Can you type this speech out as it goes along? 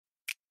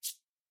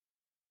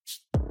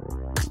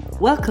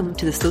Welcome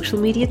to the Social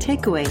Media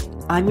Takeaway.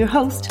 I'm your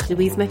host,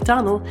 Louise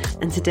McDonnell,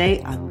 and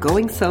today I'm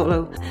going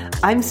solo.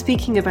 I'm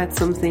speaking about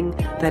something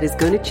that is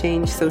going to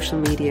change social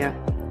media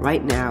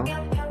right now.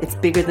 It's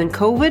bigger than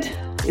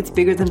COVID, it's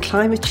bigger than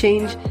climate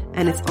change,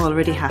 and it's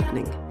already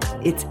happening.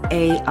 It's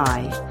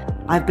AI.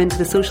 I've been to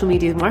the Social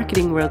Media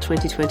Marketing World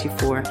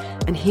 2024,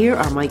 and here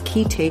are my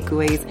key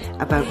takeaways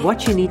about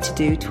what you need to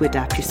do to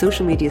adapt your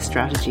social media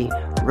strategy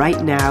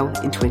right now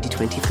in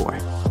 2024.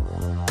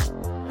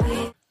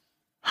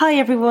 Hi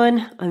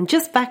everyone, I'm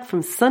just back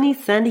from sunny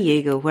San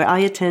Diego where I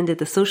attended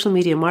the Social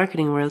Media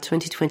Marketing World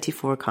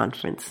 2024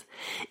 conference.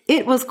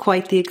 It was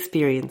quite the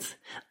experience.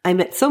 I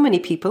met so many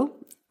people,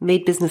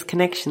 made business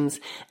connections,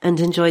 and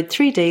enjoyed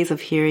 3 days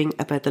of hearing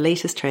about the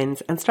latest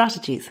trends and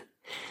strategies.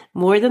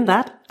 More than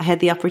that, I had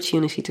the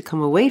opportunity to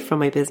come away from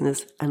my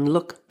business and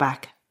look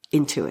back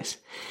into it.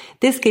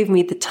 This gave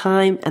me the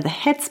time and the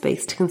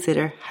headspace to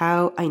consider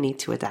how I need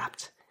to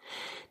adapt.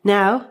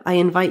 Now, I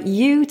invite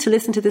you to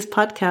listen to this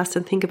podcast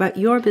and think about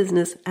your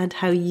business and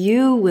how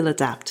you will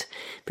adapt.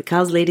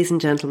 Because, ladies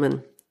and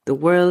gentlemen, the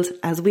world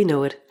as we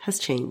know it has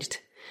changed.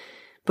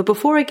 But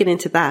before I get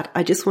into that,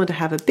 I just want to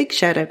have a big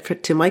shout out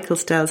to Michael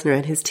Stelzner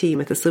and his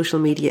team at the Social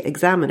Media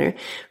Examiner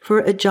for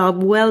a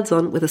job well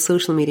done with the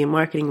Social Media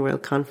Marketing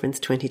World Conference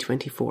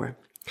 2024.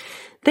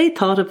 They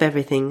thought of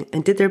everything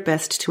and did their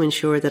best to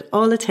ensure that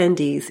all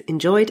attendees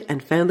enjoyed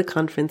and found the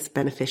conference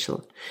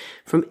beneficial.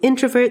 From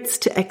introverts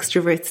to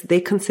extroverts,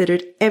 they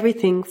considered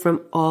everything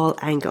from all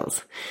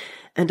angles.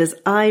 And as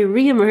I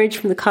re-emerged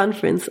from the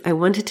conference, I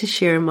wanted to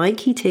share my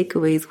key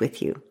takeaways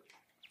with you.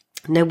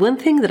 Now, one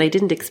thing that I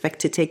didn't expect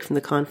to take from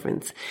the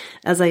conference,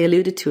 as I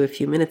alluded to a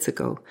few minutes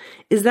ago,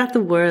 is that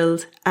the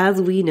world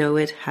as we know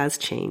it has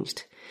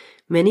changed.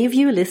 Many of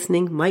you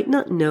listening might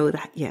not know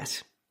that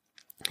yet.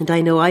 And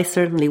I know I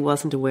certainly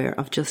wasn't aware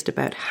of just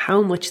about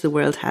how much the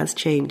world has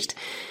changed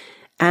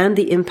and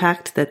the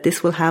impact that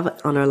this will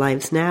have on our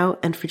lives now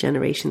and for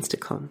generations to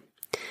come.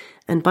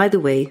 And by the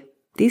way,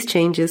 these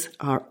changes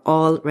are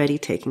already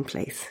taking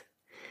place.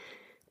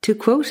 To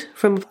quote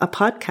from a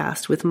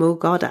podcast with Mo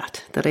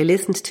Gaudat that I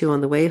listened to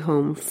on the way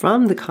home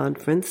from the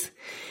conference,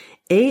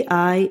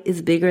 AI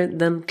is bigger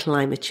than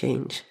climate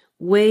change,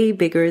 way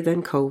bigger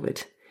than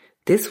COVID.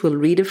 This will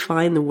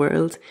redefine the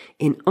world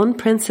in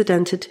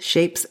unprecedented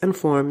shapes and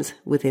forms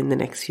within the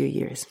next few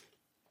years.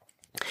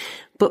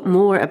 But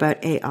more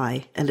about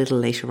AI a little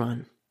later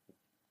on.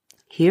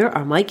 Here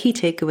are my key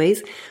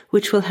takeaways,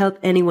 which will help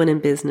anyone in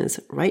business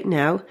right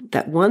now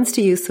that wants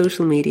to use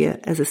social media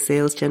as a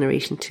sales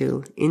generation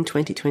tool in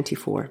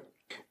 2024.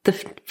 The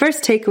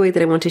first takeaway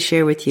that I want to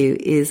share with you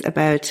is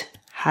about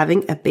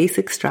having a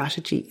basic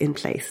strategy in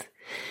place.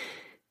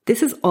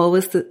 This is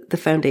always the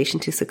foundation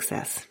to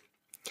success.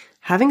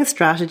 Having a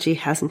strategy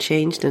hasn't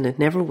changed and it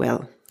never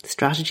will.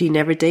 Strategy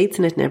never dates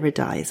and it never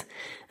dies.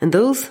 And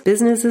those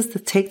businesses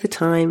that take the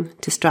time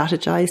to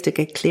strategize, to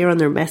get clear on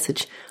their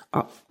message,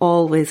 are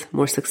always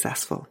more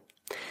successful.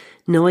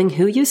 Knowing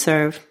who you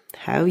serve,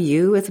 how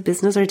you as a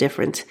business are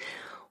different,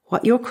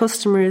 what your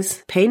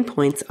customers' pain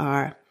points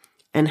are,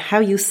 and how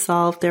you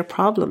solve their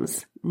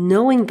problems.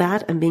 Knowing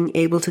that and being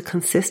able to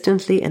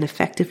consistently and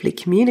effectively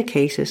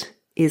communicate it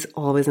is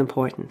always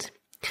important.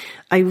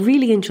 I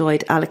really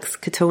enjoyed Alex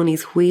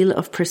Catoni's Wheel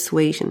of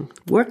Persuasion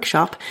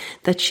workshop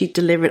that she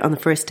delivered on the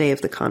first day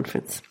of the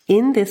conference.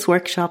 In this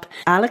workshop,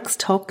 Alex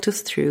talked us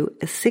through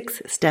a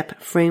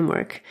 6-step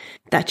framework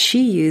that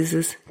she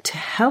uses to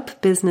help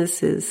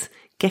businesses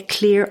get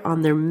clear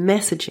on their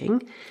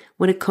messaging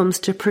when it comes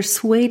to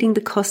persuading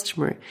the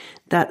customer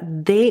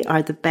that they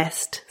are the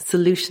best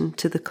solution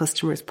to the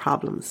customer's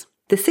problems.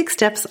 The 6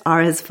 steps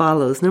are as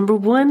follows. Number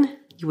 1,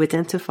 you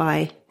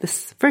identify the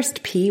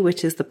first P,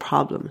 which is the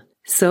problem.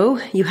 So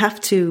you have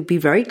to be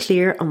very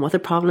clear on what the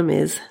problem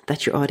is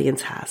that your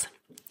audience has.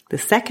 The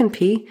second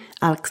P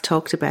Alex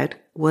talked about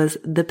was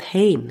the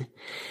pain.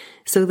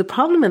 So the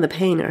problem and the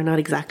pain are not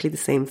exactly the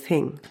same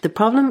thing. The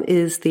problem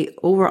is the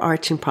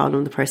overarching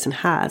problem the person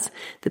has.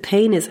 The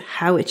pain is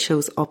how it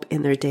shows up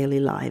in their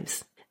daily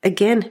lives.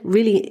 Again,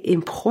 really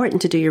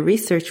important to do your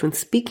research when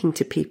speaking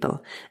to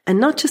people and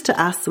not just to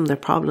ask them their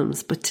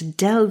problems, but to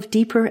delve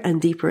deeper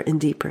and deeper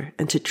and deeper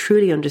and to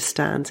truly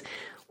understand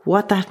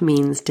what that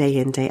means day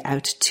in, day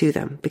out to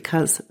them,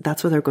 because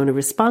that's what they're going to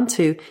respond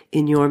to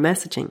in your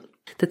messaging.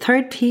 The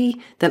third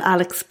P that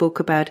Alex spoke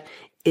about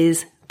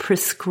is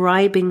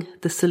prescribing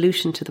the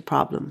solution to the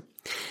problem.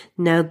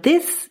 Now,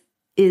 this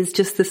is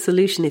just the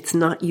solution. It's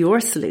not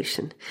your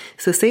solution.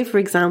 So say, for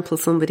example,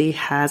 somebody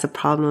has a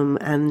problem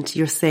and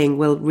you're saying,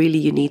 well, really,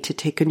 you need to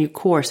take a new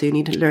course or you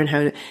need to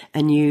learn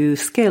a new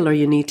skill or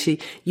you need to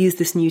use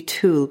this new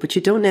tool, but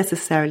you don't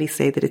necessarily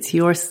say that it's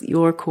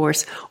your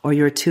course or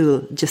your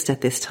tool just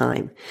at this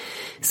time.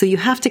 So you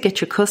have to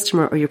get your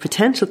customer or your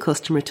potential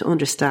customer to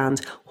understand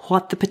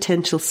what the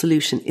potential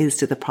solution is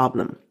to the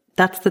problem.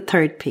 That's the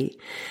third P.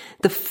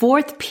 The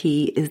fourth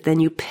P is then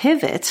you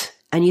pivot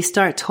and you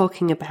start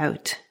talking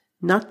about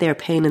not their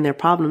pain and their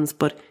problems,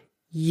 but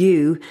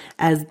you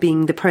as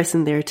being the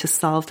person there to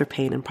solve their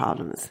pain and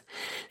problems.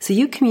 So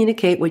you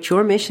communicate what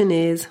your mission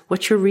is,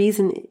 what your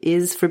reason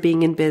is for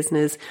being in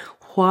business,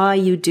 why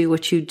you do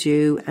what you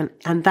do,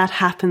 and that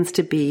happens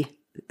to be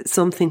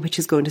something which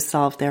is going to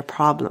solve their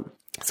problem.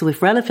 So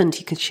if relevant,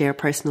 you can share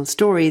personal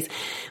stories,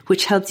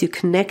 which helps you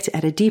connect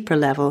at a deeper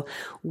level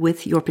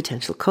with your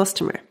potential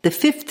customer. The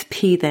fifth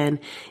P then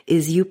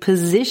is you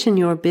position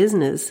your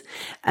business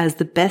as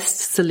the best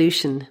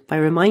solution by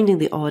reminding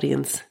the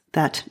audience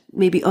that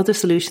maybe other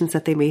solutions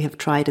that they may have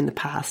tried in the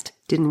past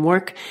didn't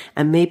work,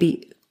 and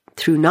maybe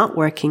through not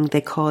working,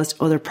 they caused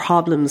other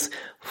problems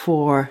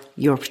for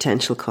your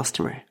potential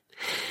customer.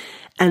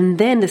 And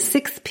then the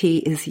sixth P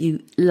is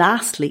you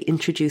lastly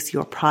introduce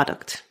your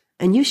product.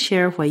 And you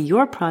share why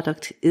your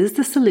product is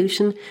the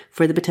solution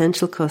for the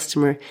potential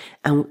customer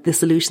and the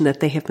solution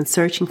that they have been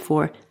searching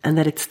for, and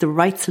that it's the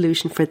right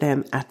solution for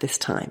them at this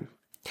time.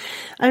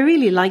 I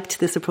really liked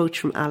this approach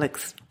from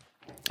Alex.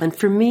 And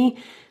for me,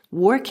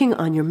 working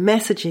on your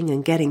messaging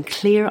and getting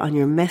clear on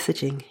your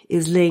messaging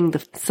is laying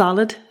the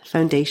solid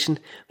foundation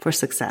for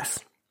success.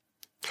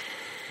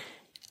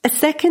 A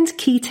second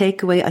key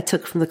takeaway I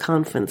took from the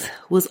conference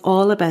was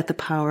all about the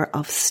power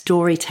of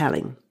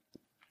storytelling.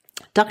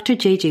 Dr.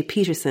 J.J.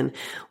 Peterson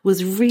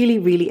was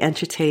really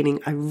entertaining.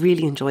 I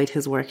really enjoyed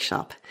his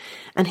workshop.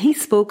 And he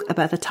spoke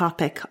about the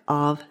topic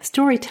of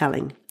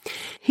storytelling.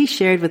 He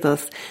shared with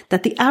us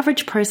that the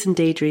average person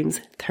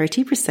daydreams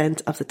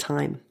 30% of the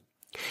time.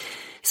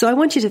 So I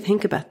want you to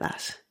think about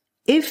that.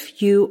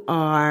 If you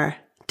are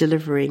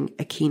delivering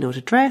a keynote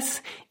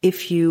address,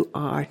 if you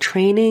are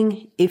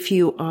training, if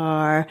you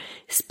are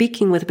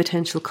speaking with a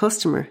potential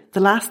customer, the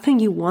last thing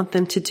you want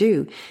them to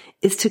do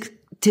is to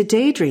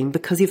daydream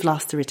because you've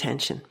lost their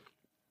attention.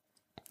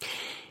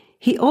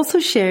 He also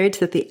shared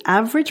that the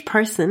average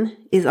person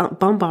is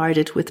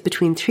bombarded with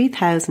between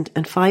 3,000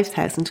 and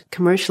 5,000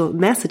 commercial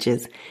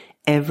messages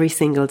every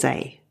single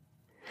day.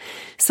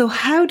 So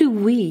how do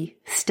we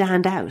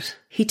stand out?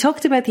 He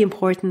talked about the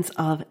importance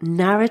of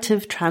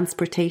narrative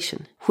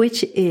transportation,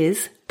 which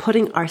is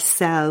putting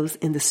ourselves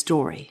in the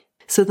story.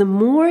 So the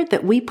more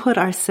that we put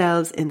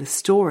ourselves in the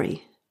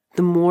story,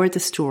 the more the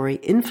story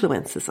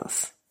influences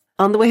us.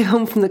 On the way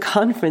home from the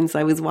conference,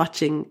 I was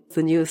watching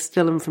the newest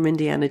film from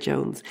Indiana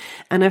Jones,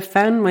 and I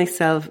found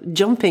myself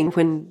jumping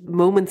when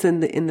moments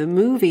in the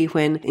movie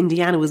when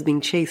Indiana was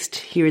being chased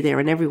here, there,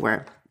 and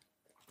everywhere.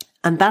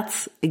 And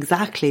that's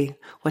exactly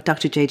what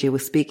Dr. JJ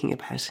was speaking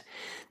about.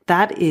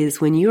 That is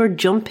when you're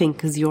jumping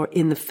because you're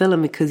in the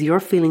film, because you're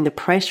feeling the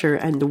pressure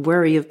and the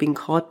worry of being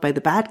caught by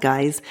the bad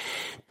guys.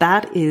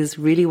 That is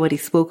really what he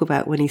spoke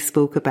about when he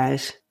spoke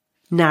about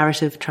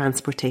narrative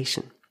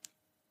transportation.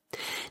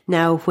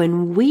 Now,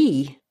 when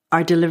we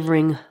are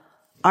delivering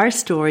our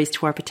stories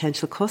to our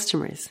potential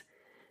customers,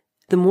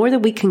 the more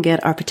that we can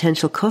get our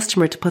potential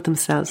customer to put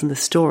themselves in the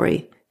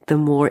story, the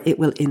more it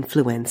will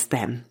influence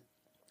them.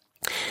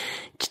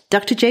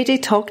 Dr.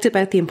 JJ talked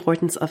about the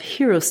importance of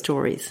hero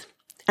stories.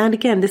 And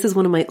again, this is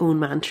one of my own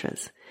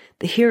mantras.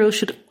 The hero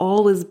should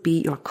always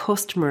be your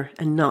customer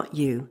and not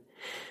you.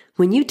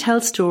 When you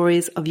tell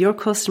stories of your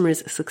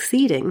customers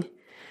succeeding,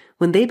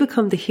 when they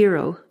become the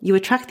hero, you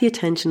attract the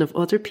attention of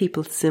other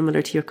people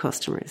similar to your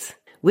customers,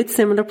 with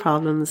similar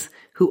problems,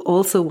 who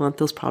also want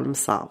those problems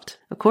solved.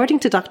 According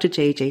to Dr.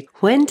 JJ,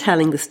 when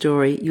telling the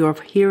story, your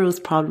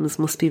hero's problems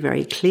must be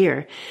very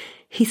clear.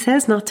 He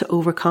says not to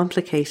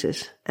overcomplicate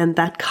it, and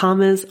that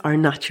commas are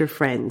not your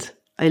friend.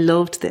 I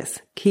loved this.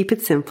 Keep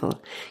it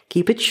simple.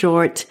 Keep it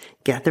short.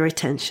 Get their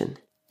attention.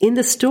 In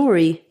the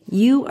story,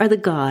 you are the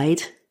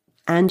guide,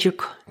 and your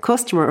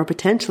customer or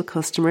potential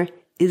customer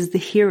is the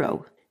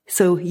hero.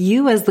 So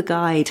you as the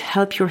guide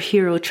help your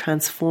hero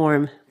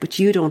transform, but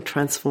you don't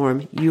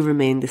transform, you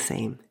remain the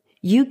same.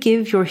 You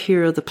give your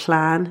hero the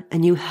plan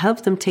and you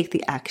help them take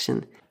the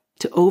action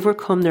to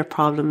overcome their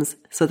problems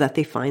so that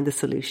they find the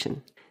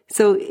solution.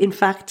 So in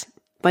fact,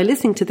 by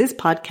listening to this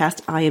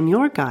podcast, I am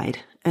your guide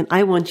and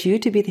I want you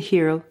to be the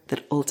hero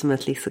that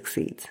ultimately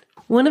succeeds.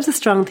 One of the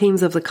strong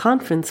themes of the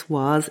conference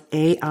was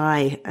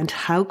AI, and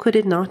how could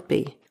it not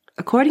be?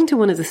 According to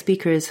one of the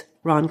speakers,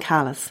 Ron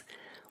Callis,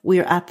 we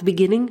are at the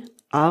beginning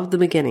of the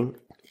beginning.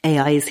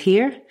 AI is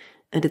here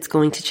and it's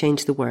going to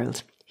change the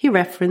world. He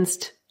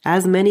referenced,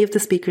 as many of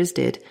the speakers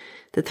did,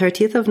 the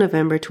 30th of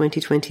November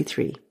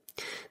 2023,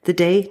 the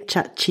day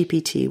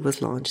ChatGPT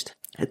was launched.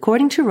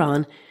 According to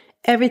Ron,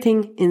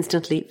 everything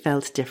instantly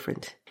felt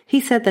different.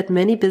 He said that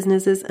many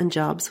businesses and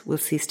jobs will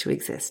cease to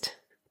exist.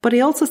 But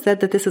he also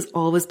said that this has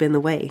always been the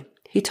way.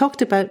 He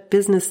talked about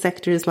business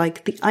sectors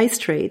like the ice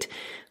trade,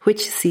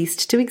 which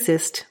ceased to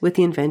exist with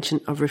the invention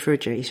of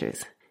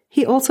refrigerators.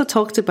 He also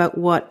talked about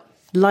what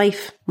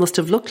life must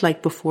have looked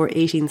like before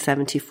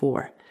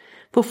 1874,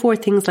 before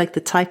things like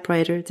the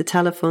typewriter, the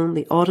telephone,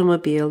 the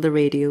automobile, the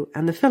radio,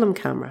 and the film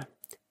camera.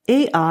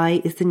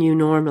 AI is the new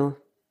normal,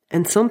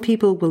 and some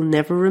people will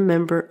never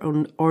remember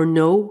or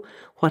know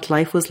what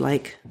life was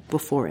like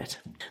before it.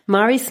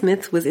 Mari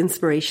Smith was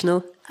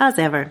inspirational as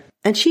ever,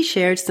 and she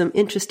shared some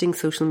interesting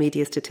social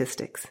media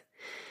statistics.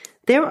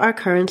 There are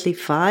currently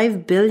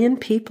 5 billion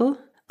people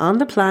on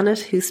the planet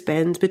who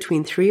spend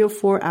between 3 or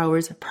 4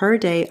 hours per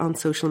day on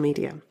social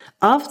media.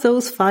 Of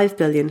those 5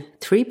 billion,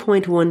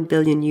 3.1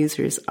 billion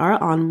users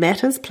are on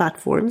Meta's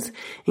platforms,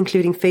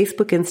 including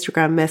Facebook,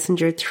 Instagram,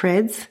 Messenger,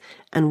 Threads,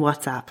 and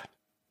WhatsApp.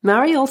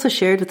 Mari also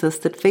shared with us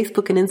that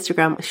Facebook and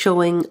Instagram are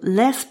showing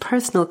less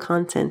personal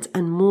content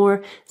and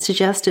more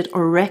suggested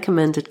or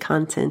recommended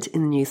content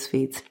in the news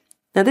feeds.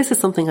 Now, this is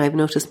something I've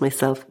noticed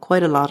myself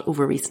quite a lot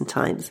over recent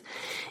times.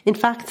 In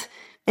fact,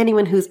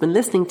 anyone who's been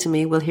listening to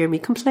me will hear me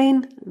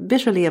complain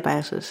bitterly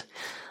about it.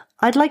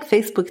 I'd like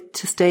Facebook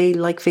to stay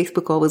like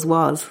Facebook always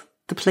was,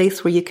 the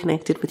place where you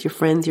connected with your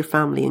friends, your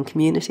family and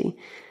community.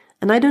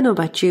 And I don't know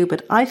about you,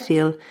 but I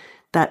feel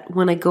that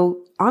when I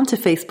go onto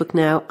Facebook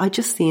now, I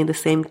just see the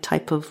same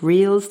type of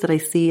reels that I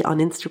see on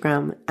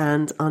Instagram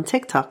and on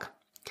TikTok.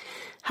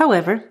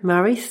 However,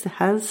 Mari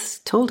has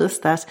told us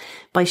that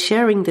by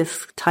sharing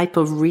this type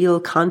of real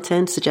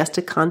content,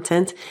 suggested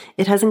content,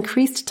 it has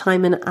increased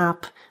time in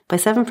app by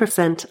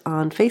 7%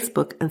 on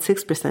Facebook and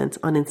 6%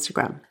 on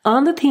Instagram.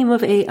 On the theme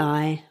of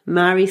AI,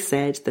 Mari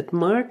said that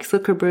Mark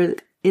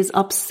Zuckerberg is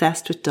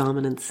obsessed with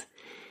dominance.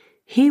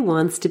 He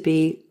wants to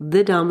be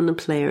the dominant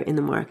player in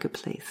the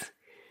marketplace.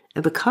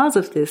 And because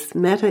of this,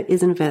 Meta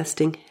is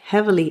investing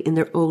heavily in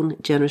their own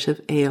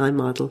generative AI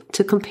model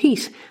to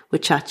compete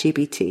with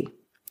ChatGPT.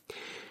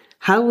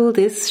 How will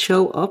this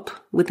show up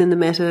within the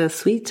Meta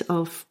suite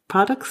of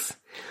products?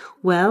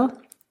 Well,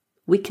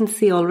 we can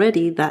see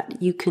already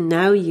that you can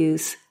now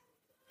use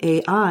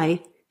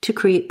AI to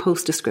create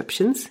post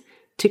descriptions,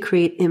 to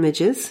create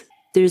images.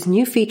 There's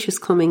new features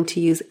coming to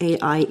use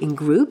AI in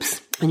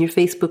groups on your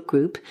Facebook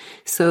group.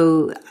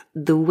 So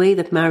the way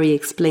that Mari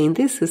explained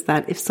this is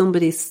that if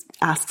somebody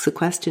asks a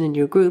question in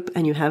your group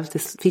and you have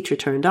this feature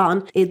turned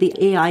on, the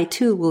AI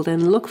tool will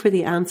then look for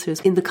the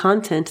answers in the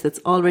content that's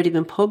already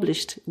been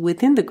published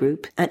within the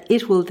group, and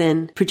it will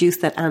then produce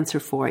that answer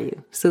for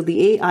you. So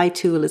the AI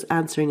tool is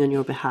answering on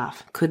your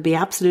behalf. Could be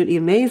absolutely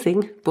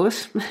amazing,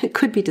 but it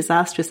could be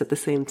disastrous at the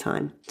same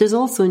time. There's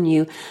also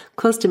new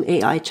custom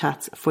AI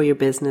chats for your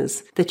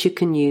business that you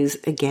can use,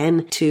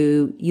 again,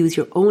 to use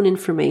your own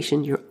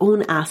information, your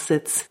own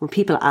assets. When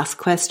people ask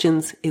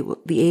questions,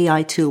 the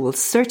AI tool will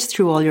search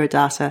through all your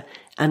data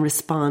and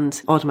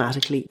respond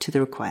automatically to the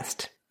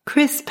request.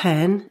 Chris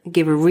Penn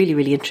gave a really,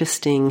 really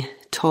interesting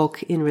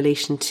talk in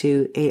relation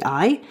to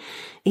AI.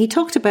 He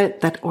talked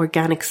about that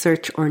organic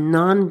search or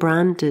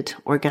non-branded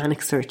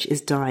organic search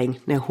is dying.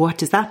 Now, what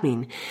does that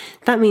mean?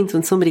 That means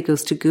when somebody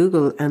goes to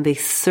Google and they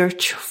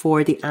search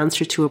for the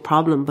answer to a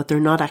problem, but they're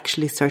not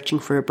actually searching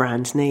for a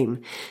brand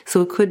name.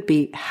 So it could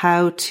be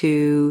how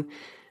to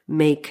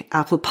make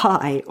apple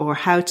pie, or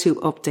how to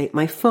update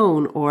my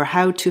phone, or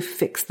how to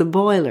fix the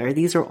boiler.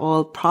 These are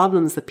all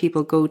problems that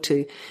people go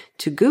to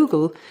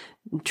Google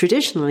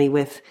traditionally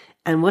with.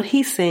 And what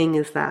he's saying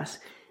is that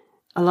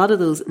a lot of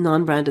those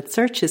non-branded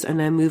searches are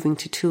now moving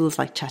to tools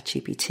like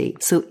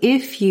ChatGPT. So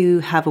if you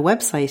have a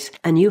website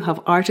and you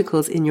have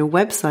articles in your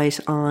website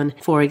on,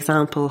 for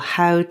example,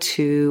 how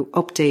to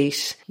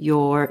update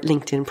your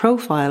LinkedIn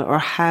profile or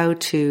how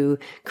to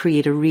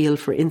create a reel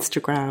for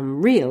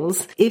Instagram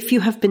Reels, if you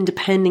have been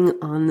depending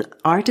on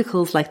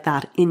articles like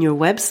that in your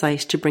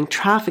website to bring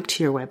traffic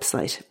to your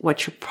website,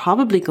 what you're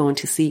probably going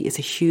to see is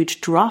a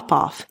huge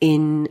drop-off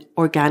in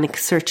organic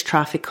search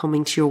traffic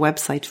coming to your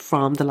website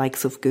from the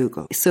likes of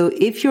Google. So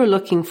if you're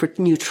looking for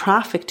new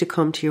traffic to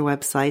come to your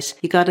website,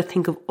 you got to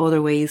think of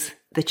other ways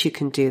that you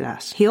can do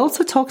that. He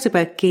also talked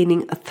about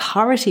gaining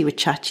authority with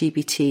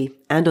ChatGPT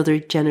and other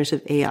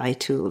generative AI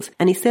tools.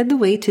 And he said the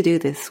way to do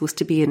this was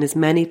to be in as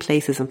many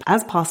places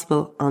as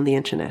possible on the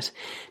internet,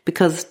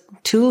 because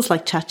tools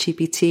like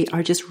ChatGPT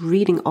are just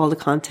reading all the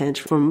content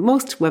from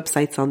most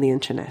websites on the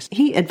internet.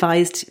 He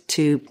advised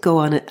to go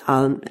on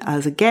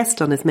as a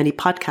guest on as many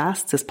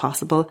podcasts as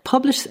possible,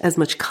 publish as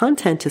much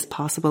content as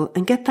possible,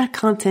 and get that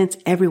content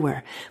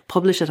everywhere.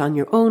 Publish it on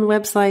your own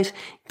website,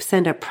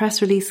 send a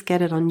press release,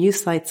 get it on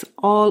news sites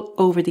all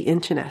over the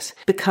internet,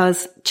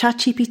 because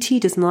ChatGPT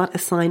does not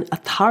assign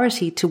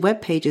authority to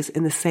web pages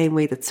in the same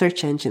way that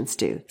search engines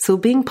do. So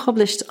being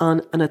published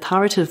on an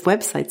authoritative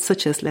website,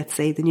 such as, let's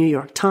say, the New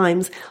York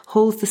Times,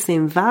 holds the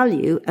same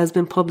value as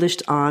being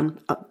published on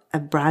a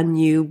brand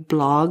new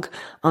blog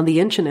on the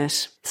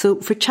internet.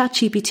 So for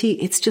ChatGPT,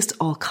 it's just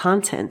all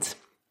content.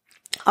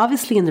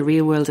 Obviously, in the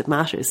real world, it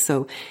matters.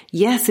 So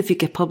yes, if you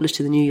get published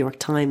to the New York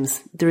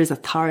Times, there is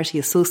authority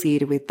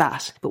associated with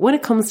that. But when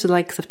it comes to the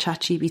likes of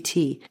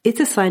ChatGPT, it's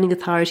assigning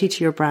authority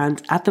to your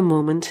brand at the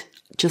moment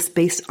just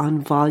based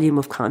on volume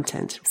of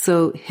content.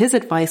 So his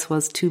advice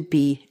was to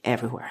be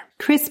everywhere.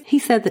 Chris, he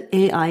said that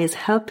AI is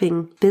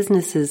helping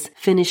businesses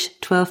finish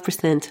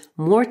 12%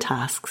 more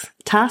tasks.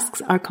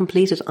 Tasks are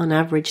completed on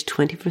average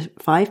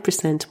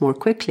 25% more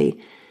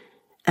quickly,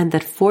 and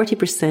that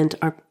 40%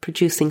 are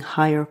producing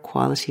higher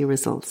quality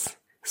results.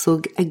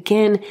 So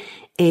again,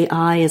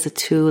 AI as a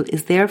tool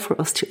is there for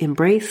us to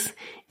embrace.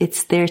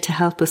 It's there to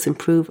help us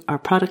improve our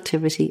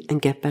productivity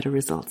and get better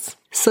results.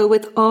 So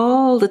with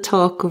all the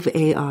talk of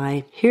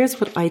AI, here's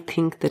what I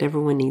think that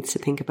everyone needs to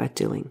think about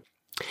doing.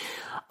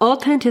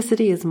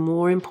 Authenticity is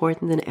more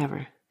important than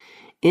ever.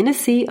 In a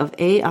sea of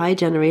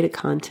AI-generated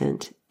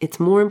content, it's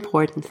more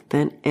important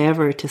than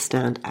ever to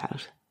stand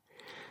out.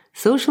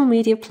 Social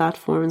media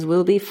platforms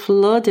will be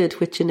flooded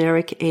with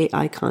generic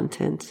AI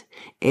content,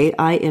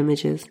 AI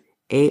images,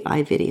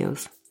 AI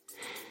videos.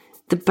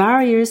 The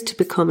barriers to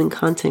becoming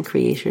content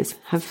creators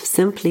have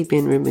simply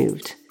been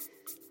removed.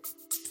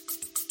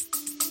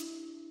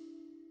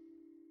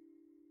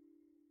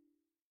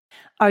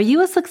 Are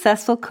you a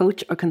successful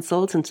coach or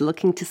consultant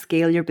looking to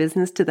scale your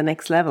business to the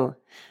next level?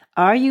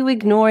 Are you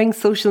ignoring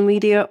social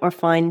media or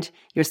find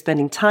you're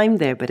spending time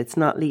there but it's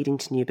not leading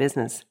to new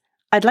business?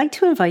 I'd like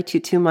to invite you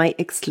to my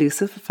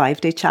exclusive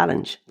 5-day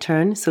challenge,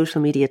 Turn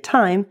Social Media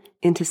Time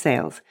into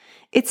Sales.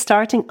 It's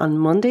starting on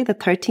Monday the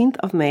 13th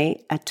of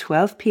May at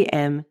 12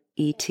 p.m.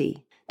 ET.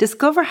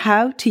 Discover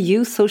how to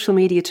use social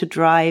media to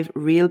drive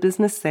real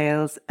business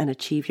sales and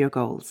achieve your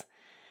goals.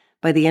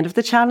 By the end of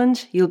the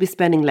challenge, you'll be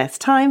spending less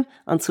time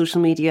on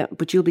social media,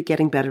 but you'll be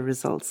getting better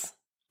results.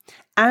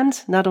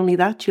 And not only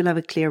that, you'll have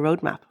a clear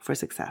roadmap for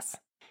success.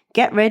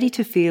 Get ready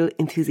to feel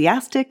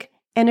enthusiastic,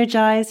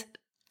 energized,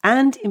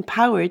 and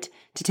empowered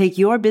to take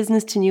your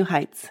business to new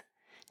heights.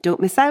 Don't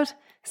miss out.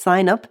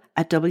 Sign up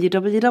at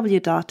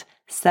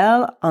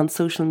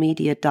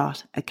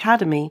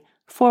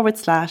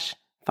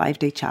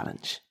www.sellonsocialmedia.academy/5-day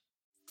challenge.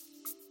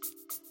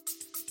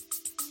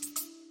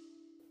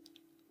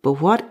 But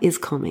what is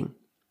coming,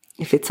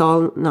 if it's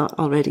all not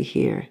already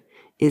here,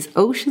 is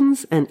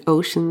oceans and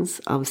oceans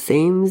of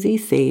samey,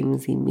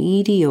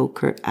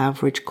 mediocre,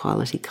 average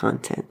quality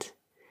content.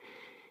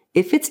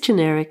 If it's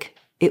generic,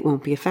 it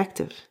won't be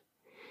effective.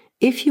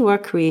 If you are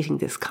creating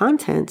this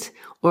content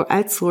or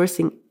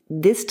outsourcing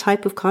this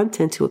type of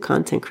content to a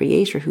content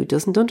creator who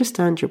doesn't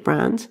understand your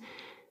brand,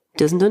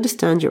 doesn't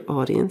understand your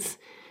audience,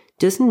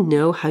 doesn't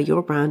know how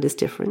your brand is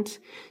different,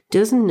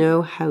 doesn't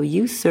know how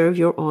you serve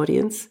your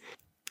audience,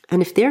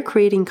 and if they're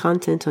creating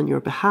content on your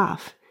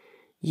behalf,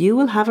 you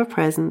will have a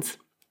presence,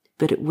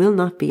 but it will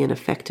not be an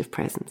effective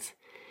presence.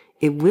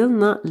 It will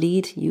not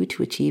lead you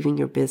to achieving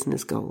your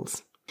business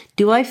goals.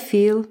 Do I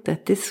feel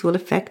that this will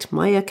affect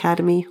my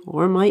academy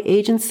or my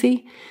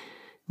agency?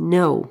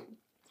 No,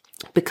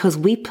 because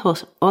we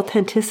put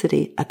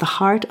authenticity at the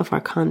heart of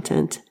our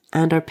content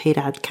and our paid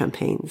ad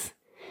campaigns.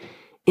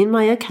 In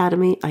my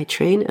academy, I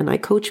train and I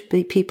coach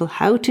people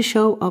how to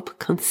show up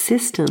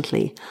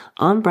consistently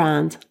on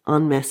brand,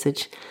 on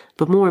message,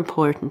 but more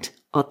important,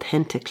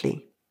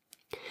 authentically.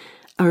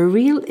 A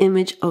real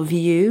image of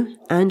you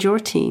and your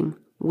team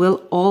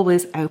will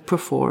always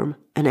outperform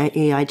an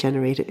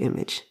AI-generated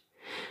image.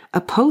 A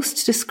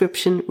post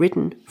description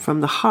written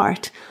from the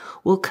heart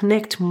will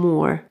connect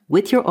more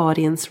with your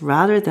audience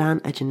rather than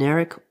a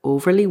generic,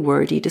 overly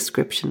wordy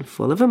description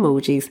full of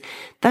emojis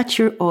that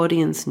your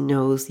audience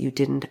knows you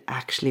didn't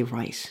actually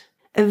write.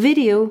 A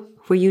video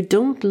where you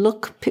don't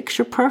look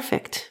picture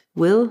perfect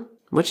will,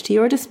 much to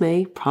your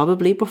dismay,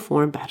 probably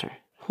perform better.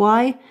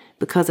 Why?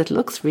 Because it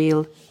looks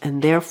real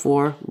and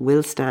therefore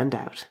will stand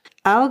out.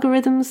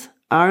 Algorithms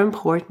are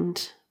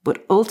important,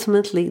 but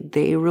ultimately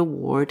they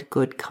reward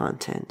good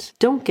content.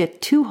 Don't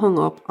get too hung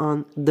up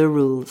on the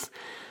rules.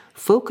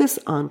 Focus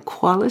on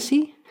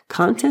quality,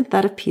 content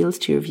that appeals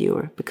to your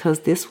viewer, because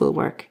this will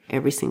work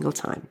every single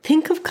time.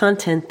 Think of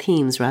content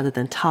themes rather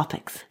than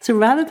topics. So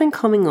rather than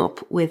coming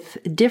up with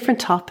different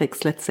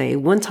topics, let's say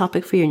one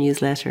topic for your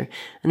newsletter,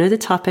 another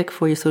topic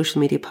for your social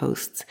media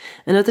posts,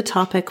 another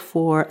topic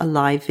for a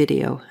live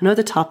video,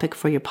 another topic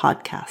for your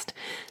podcast.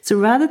 So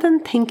rather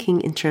than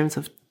thinking in terms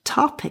of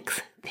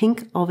topics,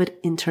 think of it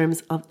in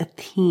terms of a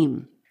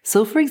theme.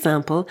 So for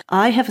example,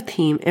 I have a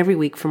theme every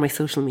week for my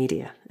social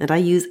media, and I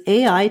use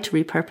AI to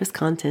repurpose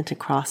content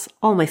across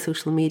all my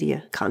social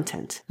media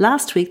content.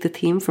 Last week, the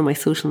theme for my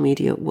social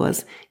media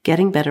was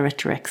getting better at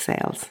direct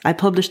sales. I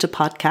published a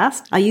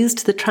podcast. I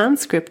used the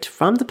transcript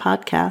from the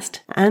podcast,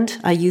 and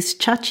I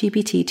used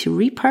ChatGPT to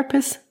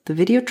repurpose the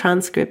video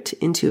transcript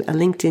into a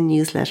LinkedIn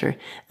newsletter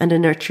and a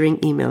nurturing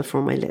email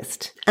for my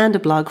list and a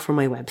blog for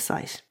my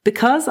website.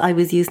 Because I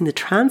was using the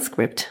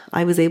transcript,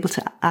 I was able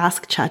to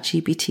ask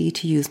ChatGPT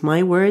to use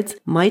my words,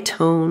 my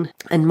tone,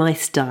 and my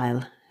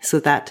style so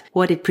that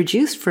what it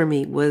produced for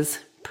me was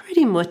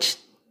pretty much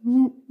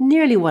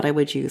nearly what I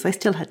would use. I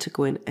still had to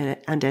go in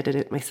and edit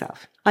it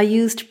myself. I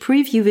used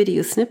preview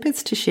video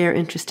snippets to share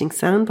interesting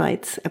sound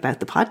bites about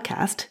the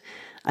podcast.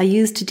 I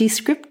used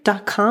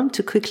Descript.com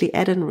to quickly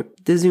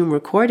edit the Zoom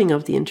recording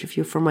of the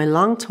interview for my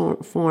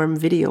long-form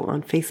video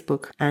on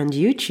Facebook and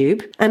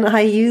YouTube. And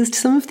I used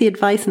some of the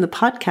advice in the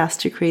podcast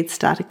to create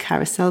static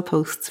carousel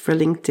posts for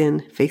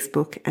LinkedIn,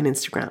 Facebook, and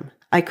Instagram.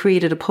 I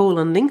created a poll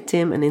on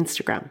LinkedIn and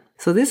Instagram.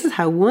 So this is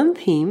how one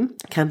theme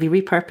can be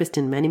repurposed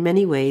in many,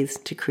 many ways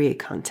to create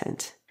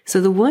content. So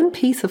the one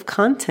piece of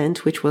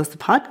content, which was the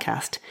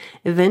podcast,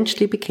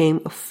 eventually became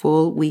a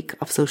full week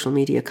of social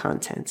media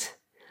content.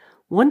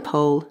 One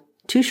poll,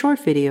 2 short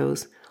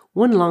videos,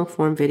 1 long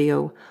form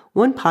video,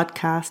 1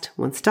 podcast,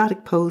 1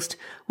 static post,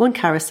 1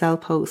 carousel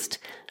post,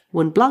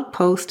 1 blog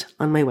post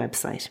on my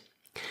website.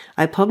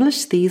 I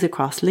published these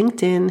across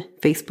LinkedIn,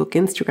 Facebook,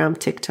 Instagram,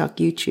 TikTok,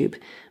 YouTube,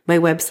 my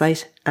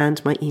website,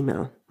 and my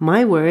email.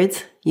 My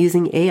words,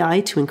 using AI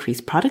to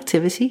increase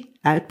productivity,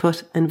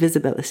 output, and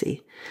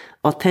visibility.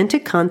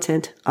 Authentic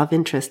content of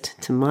interest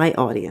to my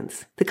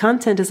audience. The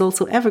content is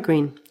also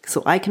evergreen,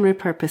 so I can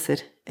repurpose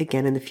it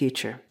again in the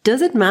future.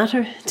 Does it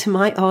matter to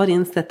my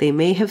audience that they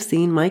may have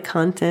seen my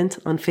content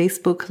on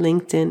Facebook,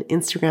 LinkedIn,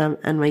 Instagram,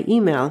 and my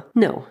email?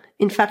 No.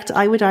 In fact,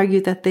 I would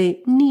argue that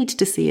they need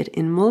to see it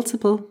in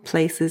multiple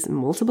places,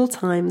 multiple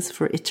times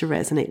for it to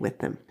resonate with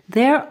them.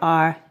 There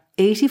are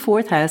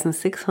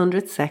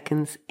 84,600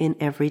 seconds in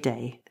every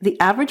day. The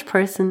average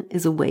person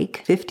is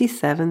awake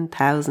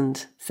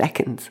 57,000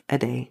 seconds a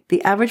day.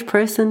 The average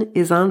person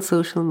is on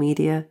social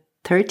media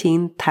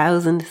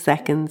 13,000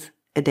 seconds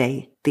a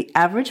day. The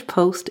average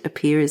post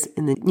appears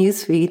in the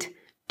newsfeed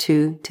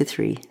 2 to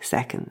 3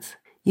 seconds.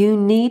 You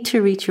need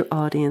to reach your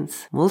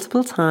audience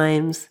multiple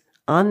times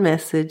on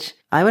message,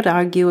 I would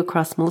argue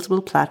across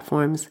multiple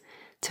platforms,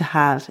 to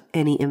have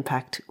any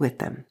impact with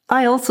them.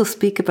 I also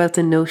speak about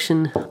the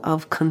notion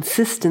of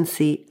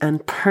consistency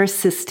and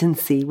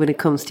persistency when it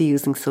comes to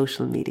using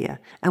social media.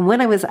 And when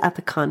I was at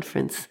the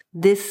conference,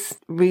 this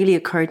really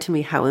occurred to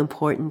me how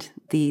important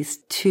these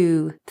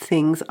two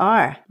things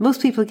are.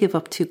 Most people give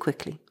up too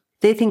quickly.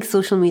 They think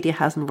social media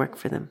hasn't worked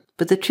for them.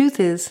 But the truth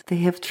is, they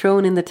have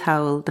thrown in the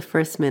towel the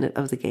first minute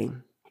of the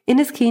game. In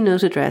his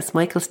keynote address,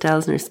 Michael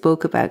Stelzner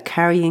spoke about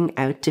carrying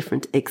out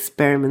different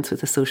experiments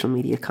with the social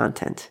media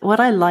content. What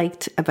I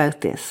liked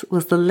about this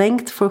was the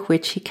length for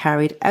which he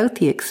carried out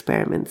the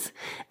experiments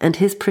and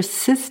his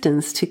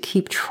persistence to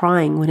keep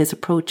trying when his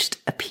approach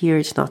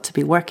appeared not to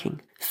be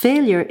working.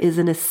 Failure is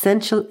an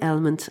essential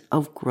element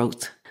of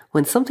growth.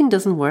 When something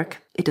doesn't work,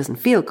 it doesn't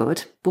feel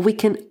good, but we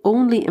can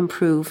only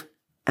improve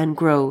and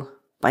grow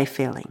by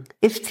failing.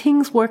 If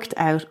things worked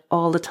out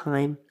all the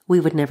time, we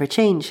would never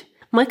change.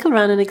 Michael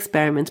ran an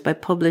experiment by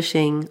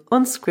publishing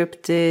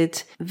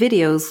unscripted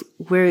videos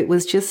where it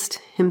was just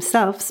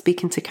himself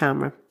speaking to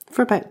camera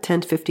for about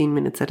 10 to 15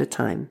 minutes at a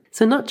time.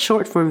 So not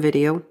short form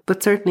video,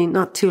 but certainly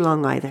not too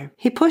long either.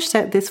 He pushed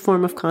out this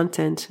form of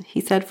content,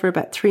 he said, for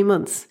about 3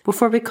 months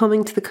before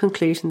coming to the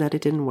conclusion that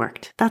it didn't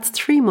work. That's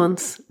 3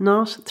 months,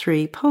 not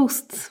 3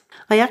 posts.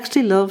 I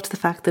actually loved the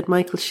fact that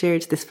Michael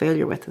shared this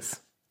failure with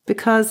us,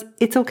 because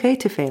it's okay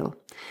to fail.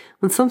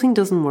 When something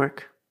doesn't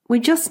work, we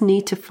just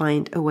need to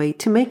find a way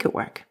to make it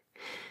work.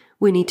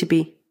 We need to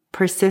be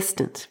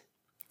persistent.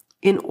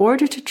 In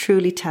order to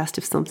truly test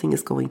if something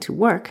is going to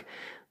work,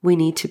 we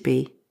need to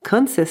be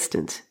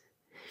consistent.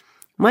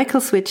 Michael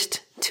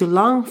switched to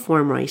long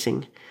form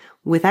writing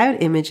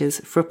without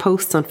images for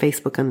posts on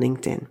Facebook and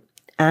LinkedIn,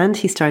 and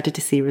he started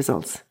to see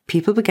results.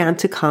 People began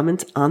to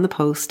comment on the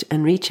post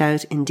and reach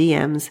out in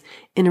DMs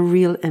in a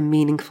real and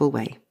meaningful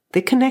way.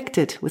 They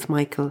connected with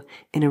Michael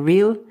in a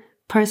real,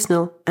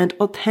 personal and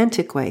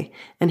authentic way.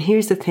 And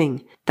here's the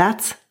thing,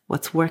 that's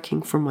what's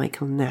working for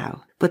Michael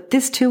now. But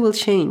this too will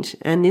change,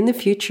 and in the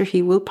future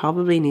he will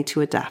probably need to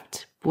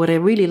adapt. What I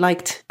really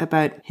liked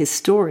about his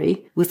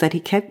story was that he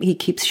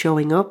keeps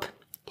showing up,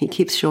 he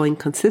keeps showing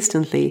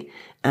consistently,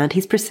 and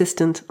he's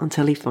persistent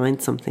until he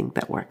finds something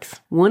that works.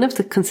 One of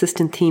the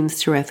consistent themes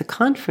throughout the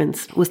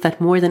conference was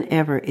that more than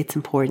ever, it's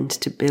important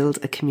to build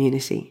a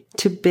community,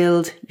 to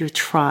build your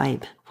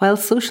tribe. While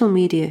social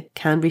media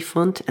can be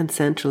front and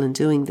central in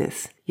doing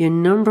this, your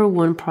number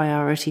one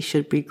priority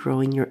should be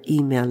growing your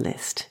email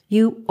list.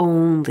 You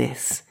own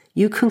this.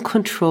 You can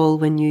control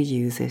when you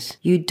use it.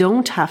 You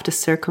don't have to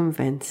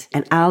circumvent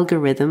an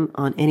algorithm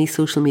on any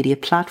social media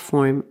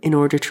platform in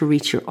order to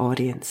reach your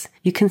audience.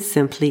 You can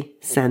simply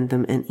send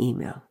them an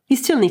email. You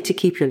still need to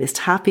keep your list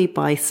happy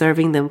by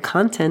serving them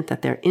content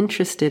that they're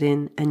interested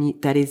in and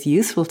that is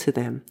useful to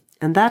them.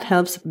 And that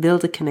helps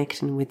build a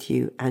connection with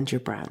you and your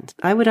brand.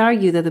 I would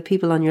argue that the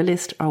people on your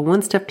list are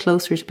one step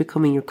closer to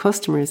becoming your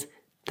customers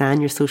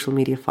than your social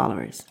media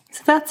followers.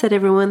 So that's it,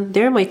 everyone.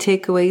 They're my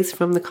takeaways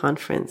from the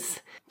conference.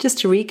 Just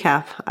to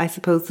recap, I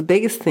suppose the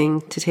biggest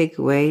thing to take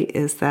away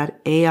is that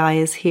AI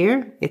is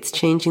here. It's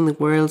changing the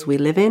world we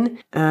live in,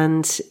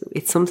 and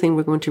it's something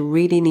we're going to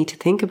really need to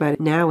think about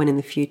now and in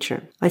the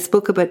future. I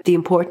spoke about the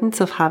importance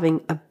of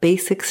having a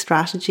basic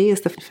strategy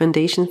as the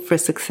foundation for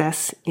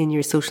success in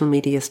your social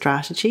media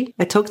strategy.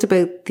 I talked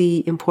about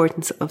the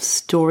importance of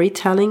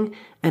storytelling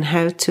and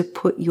how to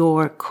put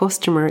your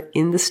customer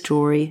in the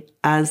story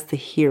as the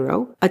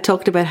hero. I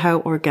talked about how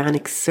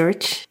organic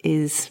search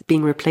is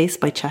being replaced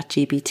by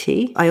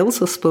ChatGPT. I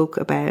also spoke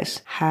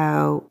about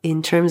how,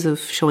 in terms of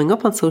showing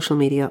up on social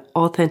media,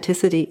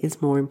 authenticity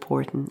is more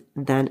important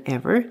than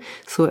ever.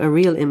 So a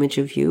real image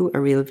of you, a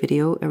real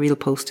video, a real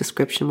post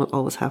description will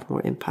always have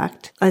more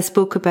impact. I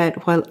spoke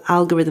about, while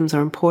algorithms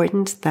are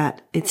important,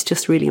 that it's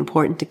just really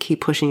important to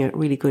keep pushing out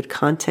really good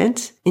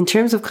content. In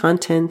terms of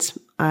content,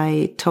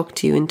 I talked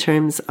to you in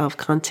terms of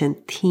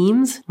content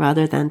themes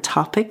rather than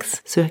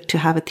topics. So to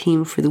have a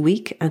theme for the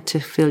week and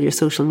to fill your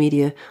social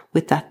media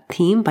with that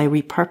theme by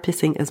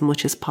repurposing as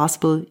much as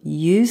possible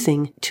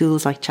using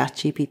tools like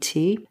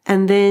ChatGPT.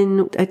 And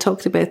then I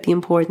talked about the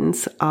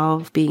importance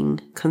of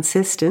being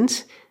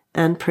consistent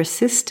and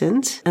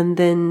persistent, and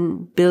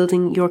then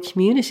building your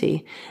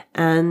community,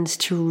 and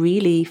to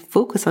really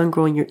focus on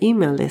growing your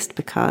email list,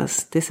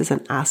 because this is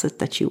an asset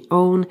that you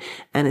own,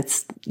 and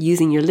it's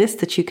using your list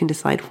that you can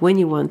decide when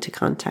you want to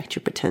contact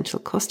your potential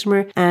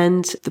customer,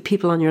 and the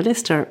people on your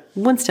list are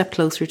one step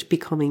closer to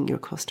becoming your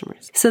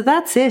customers. So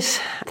that's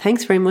it.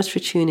 Thanks very much for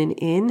tuning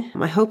in.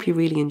 I hope you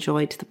really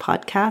enjoyed the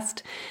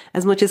podcast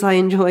as much as I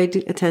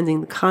enjoyed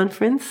attending the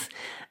conference.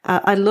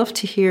 I'd love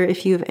to hear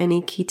if you have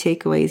any key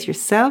takeaways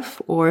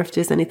yourself, or if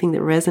there's anything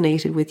that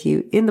resonated with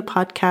you in the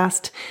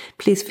podcast.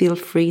 Please feel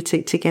free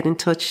to get in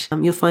touch.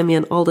 You'll find me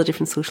on all the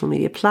different social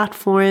media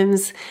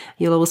platforms.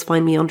 You'll always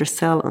find me under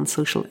Sell on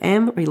Social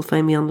M, or you'll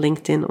find me on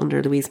LinkedIn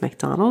under Louise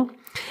McDonnell.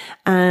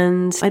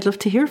 And I'd love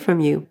to hear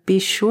from you. Be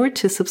sure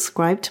to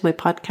subscribe to my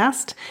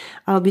podcast.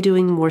 I'll be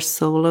doing more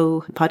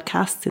solo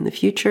podcasts in the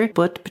future,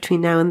 but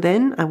between now and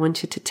then, I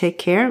want you to take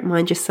care,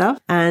 mind yourself,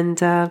 and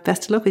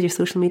best of luck with your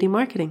social media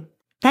marketing.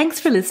 Thanks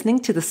for listening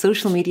to the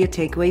Social Media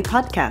Takeaway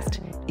podcast.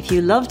 If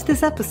you loved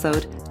this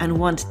episode and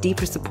want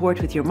deeper support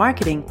with your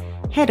marketing,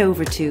 head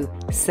over to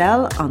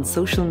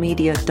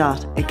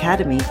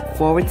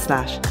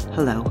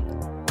sellonsocialmedia.academy/hello.